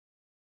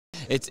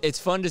it's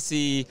fun to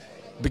see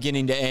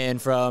beginning to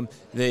end, from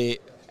the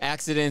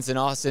accidents in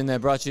Austin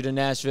that brought you to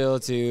Nashville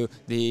to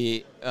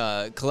the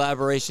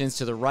collaborations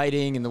to the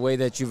writing and the way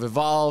that you've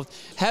evolved.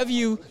 Have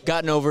you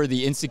gotten over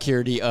the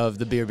insecurity of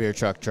the beer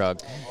truck?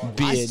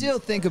 I still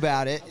think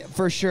about it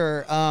for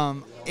sure.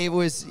 It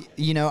was,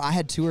 I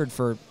had toured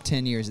for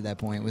 10 years at that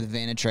point with a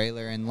van and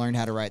trailer and learned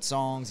how to write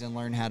songs and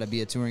learned how to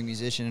be a touring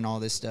musician and all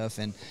this stuff.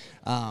 And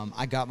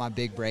I got my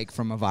big break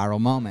from a viral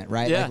moment,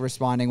 right? Yeah. Like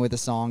responding with a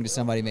song to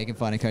somebody making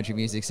fun of country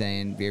music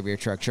saying beer,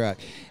 truck.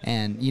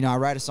 And, I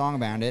write a song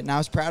about it. And I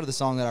was proud of the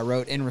song that I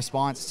wrote in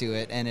response to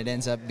it. And it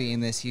ends up being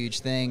this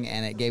huge thing.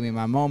 And it gave me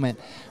my moment.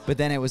 But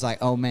then it was like,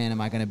 oh, man,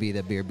 am I going to be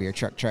the beer,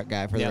 truck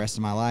guy for the rest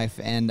of my life?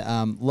 And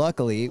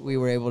luckily, we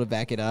were able to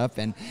back it up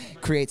and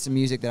create some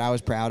music that I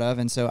was proud of.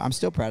 And so I'm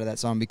still proud of that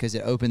song because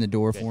it opened the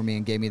door for me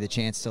and gave me the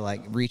chance to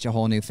like reach a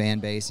whole new fan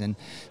base. And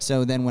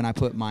so then when I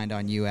put Mind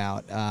on You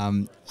out,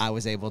 I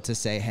was able to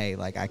say, hey,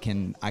 like I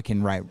can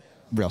write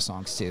real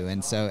songs too.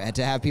 And so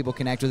to have people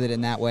connect with it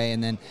in that way,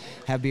 and then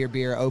have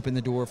Beer open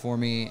the door for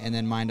me, and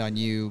then Mind on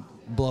You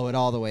blow it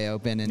all the way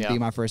open and be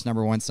my first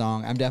 #1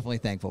 song. I'm definitely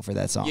thankful for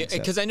that song. Yeah,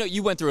 because I know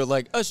you went through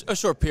a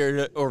short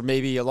period, or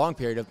maybe a long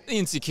period, of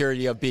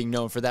insecurity of being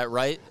known for that,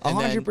 right?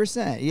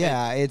 100%.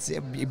 Yeah, it's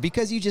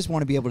because you just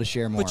want to be able to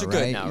share more. But you're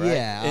right? good now, right?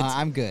 Yeah,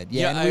 I'm good.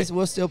 Yeah, and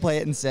we'll still play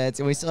it in sets,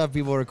 and we still have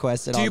people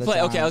request it. Do all you the play?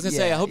 time. Okay, I was gonna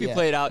say, I hope you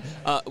play it out.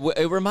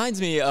 It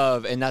reminds me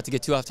of, and not to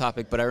get too off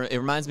topic, but it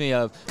reminds me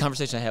of a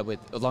conversation I had with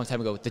a long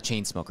time ago with the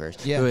Chainsmokers,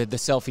 who had the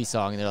selfie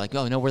song, and they're like,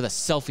 "Oh no, we're the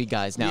selfie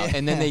guys now."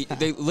 And then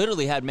they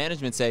literally had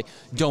management say,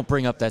 "Don't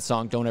bring up that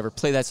song. Don't ever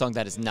play that song.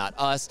 That is not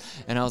us."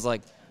 And I was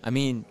like, I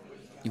mean,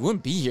 you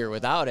wouldn't be here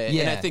without it.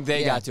 And I think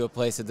they got to a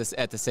place at the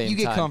same time.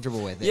 You get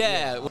comfortable with it.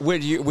 Yeah.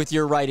 With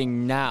your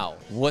writing now,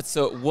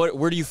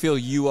 where do you feel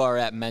you are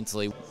at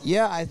mentally?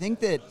 Yeah, I think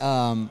that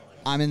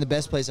I'm in the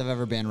best place I've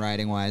ever been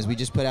writing-wise. We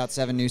just put out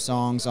 7 new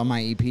songs on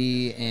my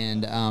EP,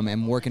 and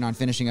am working on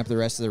finishing up the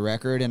rest of the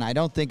record. And I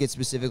don't think it's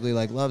specifically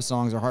like love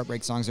songs or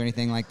heartbreak songs or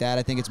anything like that.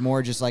 I think it's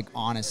more just like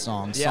honest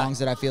songs, songs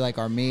that I feel like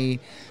are me,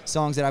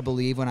 songs that I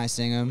believe when I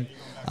sing them.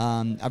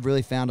 I've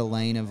really found a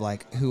lane of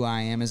like who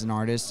I am as an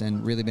artist,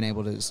 and really been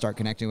able to start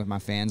connecting with my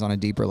fans on a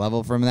deeper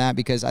level from that,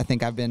 because I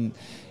think I've been,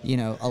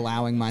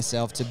 allowing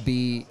myself to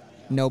be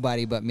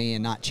nobody but me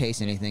and not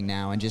chase anything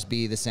now, and just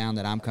be the sound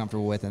that I'm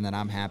comfortable with and that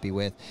I'm happy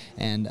with.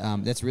 And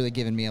that's really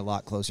given me a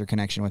lot closer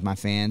connection with my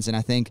fans. And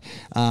I think,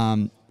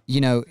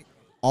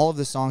 all of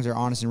the songs are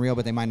honest and real,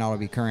 but they might not all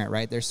be current,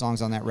 right? There's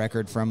songs on that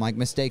record from like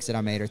mistakes that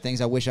I made, or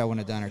things I wish I wouldn't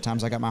have done, or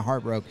times I got my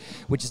heart broke,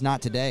 which is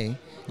not today,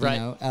 you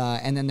know?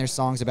 And then there's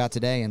songs about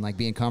today, and like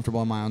being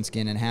comfortable in my own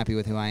skin and happy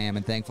with who I am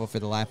and thankful for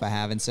the life I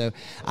have. And so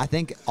I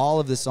think all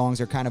of the songs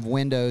are kind of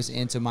windows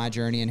into my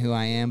journey and who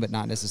I am, but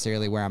not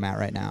necessarily where I'm at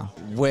right now.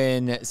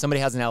 When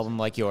somebody has an album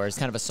like yours,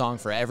 kind of a song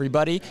for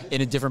everybody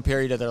in a different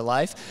period of their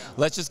life,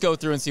 let's just go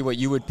through and see what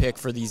you would pick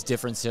for these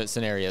different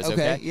scenarios,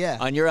 okay? Yeah.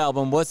 On your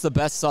album, what's the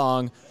best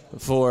song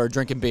for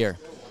drinking beer?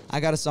 I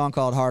got a song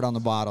called Hard on the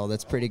Bottle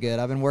that's pretty good.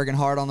 I've been working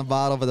hard on the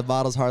bottle, but the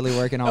bottle's hardly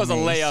working on me. That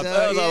was a layup.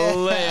 That was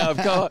a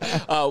layup.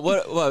 Go on.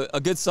 What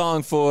a good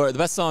song the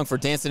best song for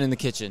dancing in the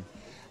kitchen?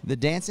 The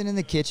Dancing in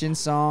the Kitchen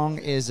song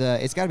is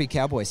it's got to be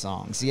cowboy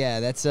songs. Yeah,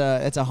 that's a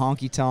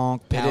honky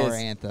tonk power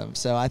anthem.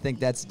 So I think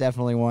that's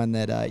definitely one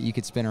that you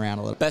could spin around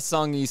a little. Best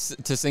song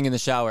to sing in the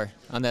shower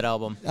on that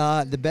album?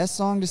 The best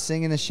song to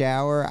sing in the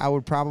shower, I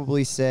would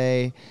probably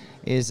say,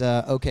 is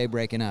Okay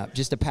Breaking Up.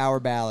 Just a power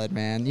ballad,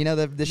 man.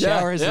 The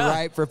shower is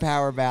ripe for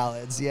power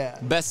ballads. Yeah.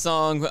 Best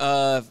song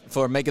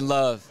for making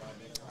love?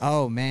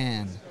 Oh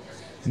man,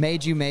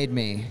 Made You Made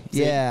Me.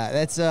 Yeah,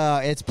 that's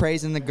it's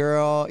praising the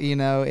girl.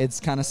 It's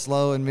kind of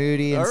slow and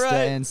moody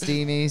and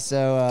steamy.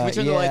 So can we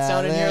turn the lights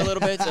down in here a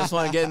little bit? I just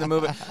want to get in the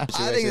mood. I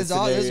think this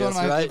is one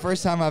of the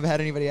first time I've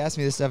had anybody ask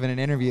me this stuff in an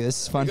interview.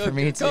 This is fun for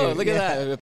me too. Look at that.